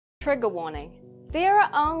Trigger warning. There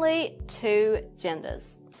are only 2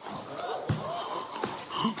 genders.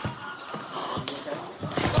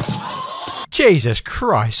 Jesus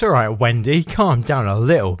Christ, alright Wendy, calm down a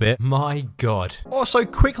little bit, my god. Also,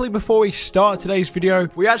 quickly before we start today's video,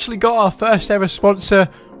 we actually got our first ever sponsor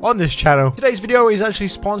on this channel. Today's video is actually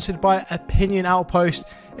sponsored by Opinion Outpost.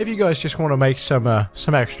 If you guys just want to make some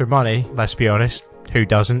extra money, let's be honest, who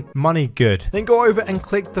doesn't? Money good. Then go over and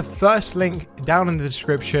click the first link down in the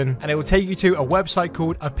description and it will take you to a website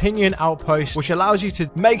called Opinion Outpost, which allows you to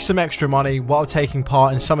make some extra money while taking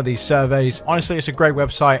part in some of these surveys. Honestly, it's a great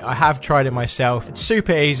website. I have tried it myself. It's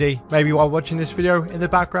super easy. Maybe while watching this video in the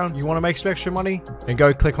background, you want to make some extra money? Then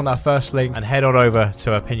go click on that first link and head on over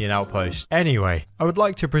to Opinion Outpost. Anyway, I would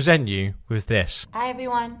like to present you with this. Hi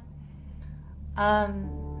everyone.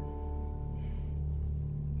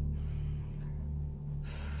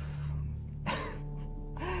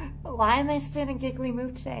 Why am I still in a giggly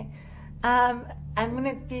mood today? I'm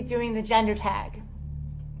gonna be doing the gender tag.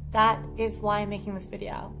 That is why I'm making this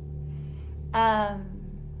video.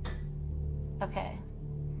 Okay.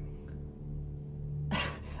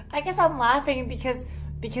 I guess I'm laughing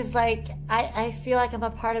because like I feel like I'm a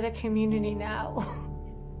part of the community now.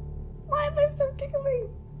 Why am I so giggling?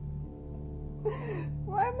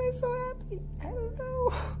 Why am I so happy? I don't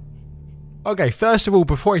know. Okay, first of all,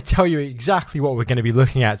 before I tell you exactly what we're going to be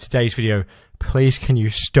looking at today's video, please can you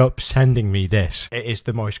stop sending me this? It is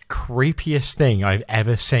the most creepiest thing I've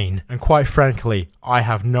ever seen. And quite frankly, I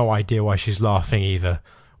have no idea why she's laughing either.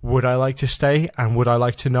 Would I like to stay and would I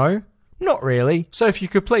like to know? Not really. So if you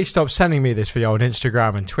could please stop sending me this video on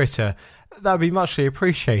Instagram and Twitter, that would be muchly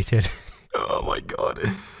appreciated. Oh my god.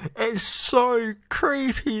 It's so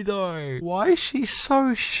creepy though. Why is she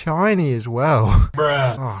so shiny as well?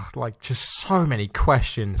 Bruh. Oh, like just so many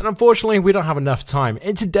questions. And unfortunately, we don't have enough time.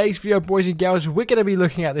 In today's video, boys and girls, we're going to be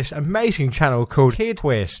looking at this amazing channel called Kid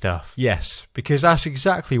Queer Stuff. Yes, because that's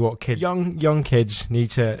exactly what kids, young kids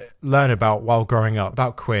need to learn about while growing up.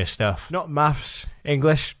 About queer stuff. Not maths,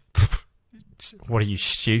 English. Pfft. What are you,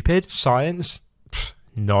 stupid? Science?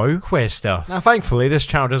 No, queer stuff. Now thankfully this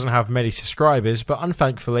channel doesn't have many subscribers, but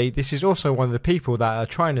unthankfully this is also one of the people that are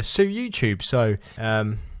trying to sue YouTube, so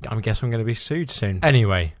I guess I'm going to be sued soon.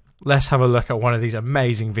 Anyway, let's have a look at one of these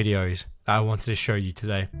amazing videos that I wanted to show you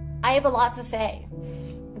today. I have a lot to say.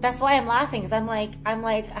 That's why I'm laughing, because I'm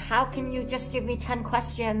like, how can you just give me 10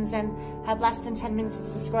 questions and have less than 10 minutes to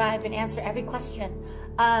describe and answer every question?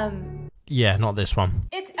 Yeah, not this one.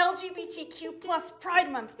 It's LGBTQ plus Pride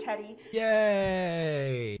Month, Teddy.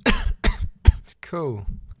 Yay! Cool.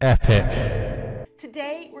 Epic.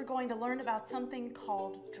 Today, we're going to learn about something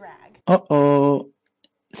called drag. Uh-oh.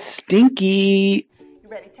 Stinky. You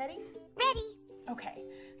ready, Teddy? Ready. Okay.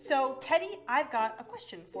 So, Teddy, I've got a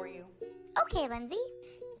question for you. Okay, Lindsay.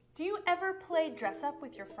 Do you ever play dress up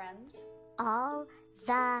with your friends? All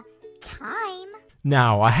the time.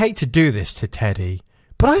 Now, I hate to do this to Teddy,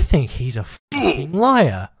 but I think he's a fucking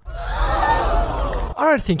liar. I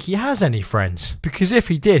don't think he has any friends, because if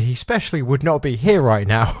he did, he especially would not be here right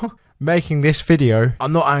now making this video.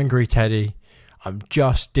 I'm not angry, Teddy. I'm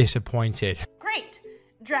just disappointed. Great.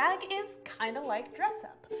 Drag is kind of like dress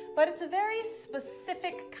up, but it's a very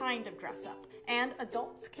specific kind of dress up, and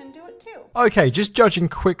adults can do it too. Okay, just judging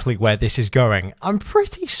quickly where this is going, I'm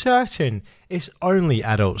pretty certain it's only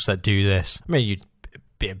adults that do this. I mean, you'd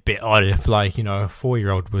be a bit odd if, like, you know, a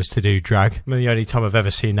 4-year-old was to do drag. I mean, the only time I've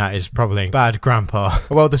ever seen that is probably Bad Grandpa.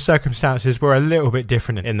 Well, the circumstances were a little bit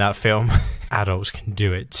different in that film. Adults can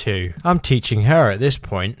do it too. I'm teaching her at this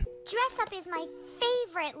point. Dress up is my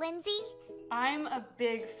favorite, Lindsay. I'm a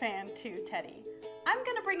big fan too, Teddy. I'm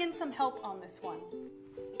gonna bring in some help on this one.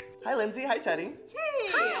 Hi, Lindsay. Hi, Teddy.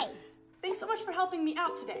 Hey! Hi. Thanks so much for helping me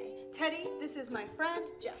out today. Teddy, this is my friend,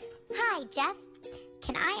 Jeff. Hi, Jeff.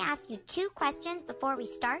 Can I ask you 2 questions before we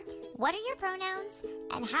start? What are your pronouns,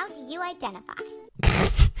 and how do you identify?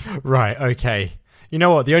 Right, okay. You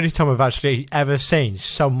know what? The only time I've actually ever seen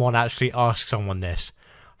someone actually ask someone this.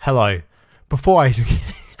 Hello. Before I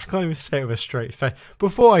can't even say it with a straight face.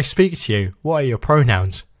 Before I speak to you, what are your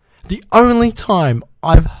pronouns? The only time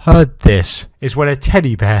I've heard this is when a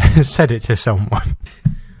teddy bear said it to someone.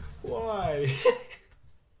 Why?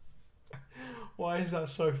 Why is that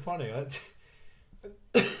so funny?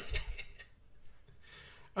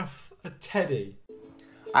 A teddy.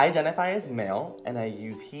 I identify as male, and I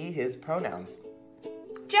use he, his pronouns.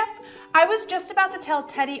 Jeff, I was just about to tell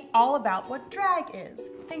Teddy all about what drag is.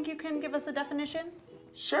 Think you can give us a definition?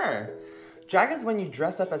 Sure. Drag is when you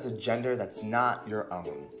dress up as a gender that's not your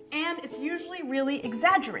own. And it's usually really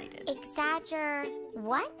exaggerated.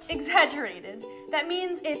 What? Exaggerated. That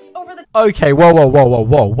means it's over the... Okay,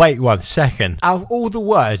 whoa, wait 1 second. Out of all the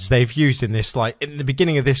words they've used in this, like, in the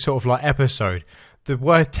beginning of this sort of, like, episode, the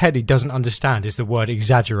word Teddy doesn't understand is the word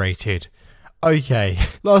exaggerated. Okay,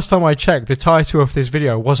 last time I checked, the title of this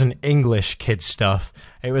video wasn't English kids stuff,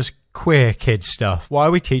 it was queer kids stuff. Why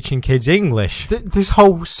are we teaching kids English? This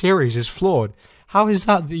whole series is flawed. How is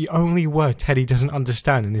that the only word Teddy doesn't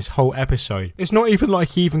understand in this whole episode? It's not even like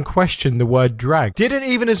he even questioned the word drag. Didn't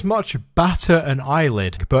even as much batter an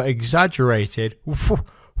eyelid, but exaggerated.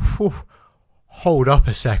 Hold up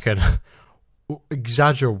a second.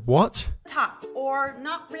 What? top, or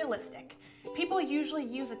not realistic. People usually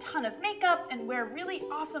use a ton of makeup and wear really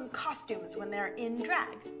awesome costumes when they're in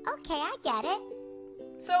drag. Okay, I get it.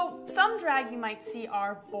 So some drag you might see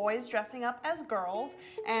are boys dressing up as girls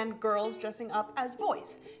and girls dressing up as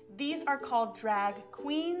boys. These are called drag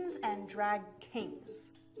queens and drag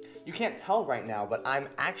kings. You can't tell right now, but I'm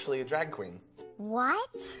actually a drag queen. What?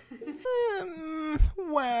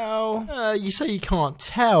 Well, you say you can't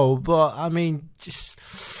tell, but I mean, just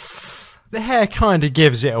the hair kind of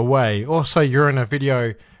gives it away. Also, you're in a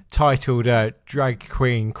video titled Drag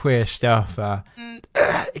Queen Queer Stuff.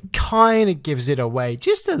 It kind of gives it away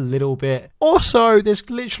just a little bit. Also, there's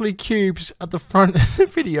literally cubes at the front of the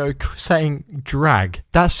video saying drag.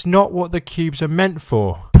 That's not what the cubes are meant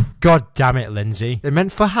for. God damn it, Lindsay. They're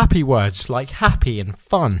meant for happy words like happy and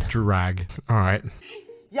fun. Drag. Alright.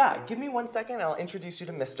 Yeah, give me 1 second and I'll introduce you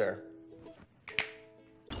to Mr.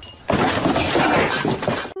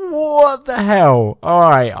 What the hell?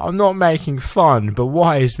 Alright, I'm not making fun, but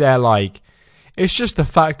why is there like... It's just the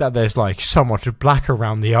fact that there's like so much black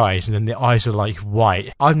around the eyes and then the eyes are like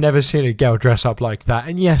white. I've never seen a girl dress up like that,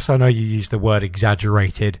 and yes, I know you use the word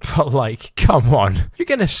exaggerated, but like, come on. You're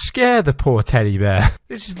gonna scare the poor teddy bear.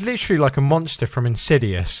 This is literally like a monster from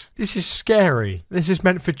Insidious. This is scary. This is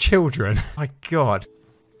meant for children. My God.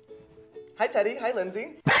 Hi, Teddy. Hi,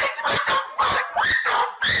 Lindsay. Hi!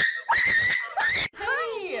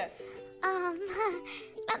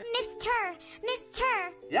 Mister.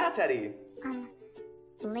 Yeah, Teddy.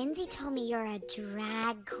 Lindsay told me you're a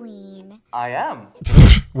drag queen. I am.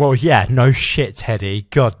 Well, yeah, no shit, Teddy.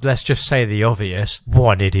 God, let's just say the obvious.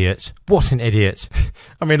 What an idiot. What an idiot.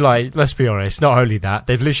 I mean, like, let's be honest, not only that,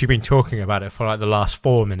 they've literally been talking about it for like the last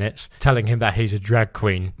 4 minutes, telling him that he's a drag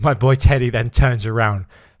queen. My boy Teddy then turns around.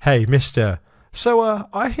 Hey, mister. So,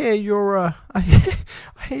 I hear you're, I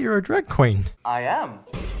hear you're a drag queen. I am.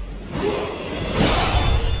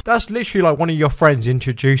 That's literally like one of your friends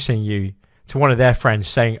introducing you to one of their friends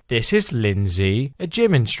saying, this is Lindsay, a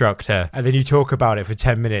gym instructor. And then you talk about it for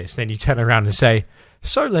 10 minutes. Then you turn around and say,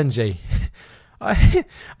 so Lindsay, I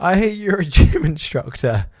hear you're a gym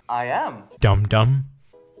instructor. I am. Dum-dum.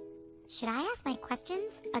 Should I ask my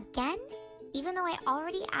questions again? Even though I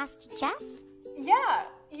already asked Jeff? Yeah,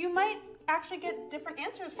 you might actually get different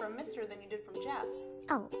answers from Mr. than you did from Jeff.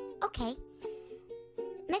 Oh, okay.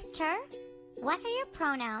 Mister, what are your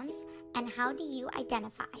pronouns and how do you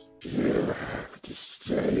identify? You have to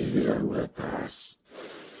stay here with us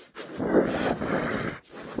forever.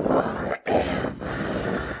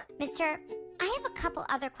 Mister, I have a couple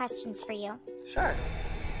other questions for you. Sure.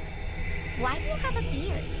 Why do you have a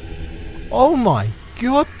beard? Oh my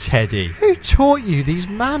God, Teddy. Who taught you these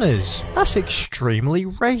manners? That's extremely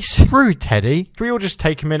racist. Rude, Teddy. Can we all just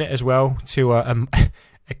take a minute as well to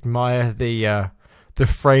admire the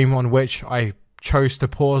frame on which I chose to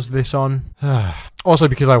pause this on? Also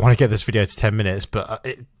because I want to get this video to 10 minutes, but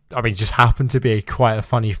it just happened to be quite a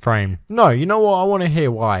funny frame. No, you know what? I want to hear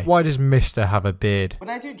why. Why does Mr. have a beard? When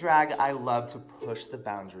I do drag, I love to push the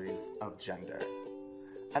boundaries of gender.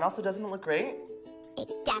 And also, doesn't it look great? It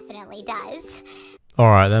definitely does.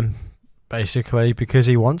 Alright then. Basically, because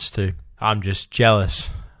he wants to. I'm just jealous.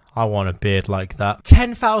 I want a beard like that.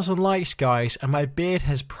 10,000 likes, guys, and my beard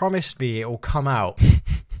has promised me it will come out.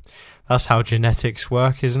 That's how genetics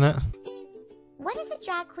work, isn't it? What does a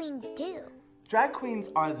drag queen do? Drag queens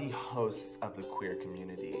are the hosts of the queer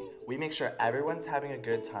community. We make sure everyone's having a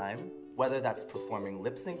good time, whether that's performing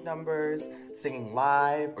lip sync numbers, singing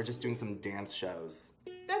live, or just doing some dance shows.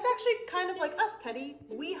 That's actually kind of like us, Teddy.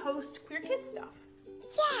 We host queer kid stuff.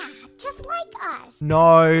 Yeah, just like us.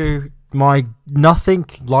 No, nothing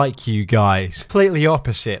like you guys. Completely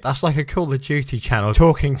opposite. That's like a Call of Duty channel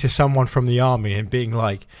talking to someone from the army and being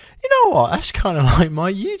like, you know what, that's kind of like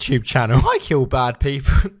my YouTube channel. I kill bad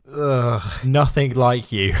people. Ugh, nothing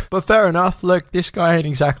like you. But fair enough. Look, this guy ain't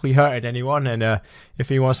exactly hurting anyone, and if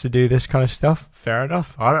he wants to do this kind of stuff, fair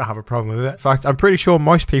enough. I don't have a problem with it. In fact, I'm pretty sure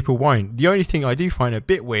most people won't. The only thing I do find a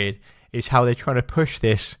bit weird is how they're trying to push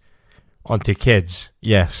this onto kids.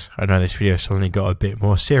 Yes, I know this video suddenly got a bit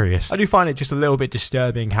more serious. I do find it just a little bit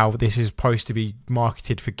disturbing how this is supposed to be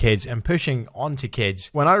marketed for kids and pushing onto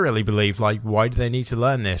kids, when I really believe, like, why do they need to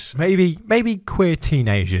learn this? Maybe queer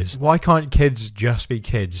teenagers. Why can't kids just be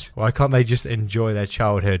kids? Why can't they just enjoy their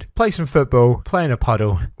childhood? Play some football, play in a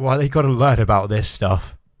puddle. Why they gotta learn about this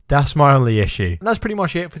stuff? That's my only issue. And that's pretty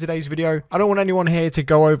much it for today's video. I don't want anyone here to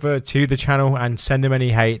go over to the channel and send them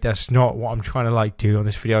any hate. That's not what I'm trying to like do on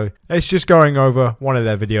this video. It's just going over one of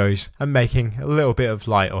their videos and making a little bit of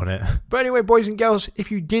light on it. But anyway, boys and girls,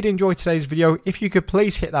 if you did enjoy today's video, if you could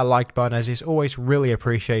please hit that like button, as it's always really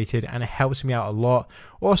appreciated and it helps me out a lot.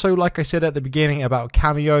 Also, like I said at the beginning about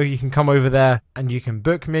Cameo, you can come over there and you can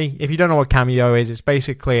book me. If you don't know what Cameo is, it's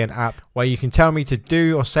basically an app where you can tell me to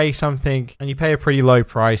do or say something and you pay a pretty low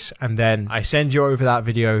price, and then I send you over that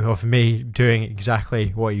video of me doing exactly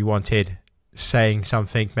what you wanted, saying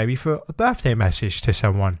something maybe for a birthday message to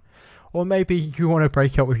someone, or maybe you want to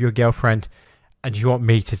break up with your girlfriend and you want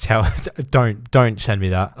me to tell don't send me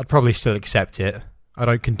that. I'd probably still accept it. I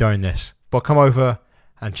don't condone this, but come over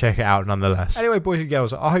and check it out nonetheless. Anyway, boys and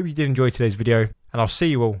girls, I hope you did enjoy today's video, and I'll see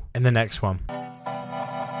you all in the next one.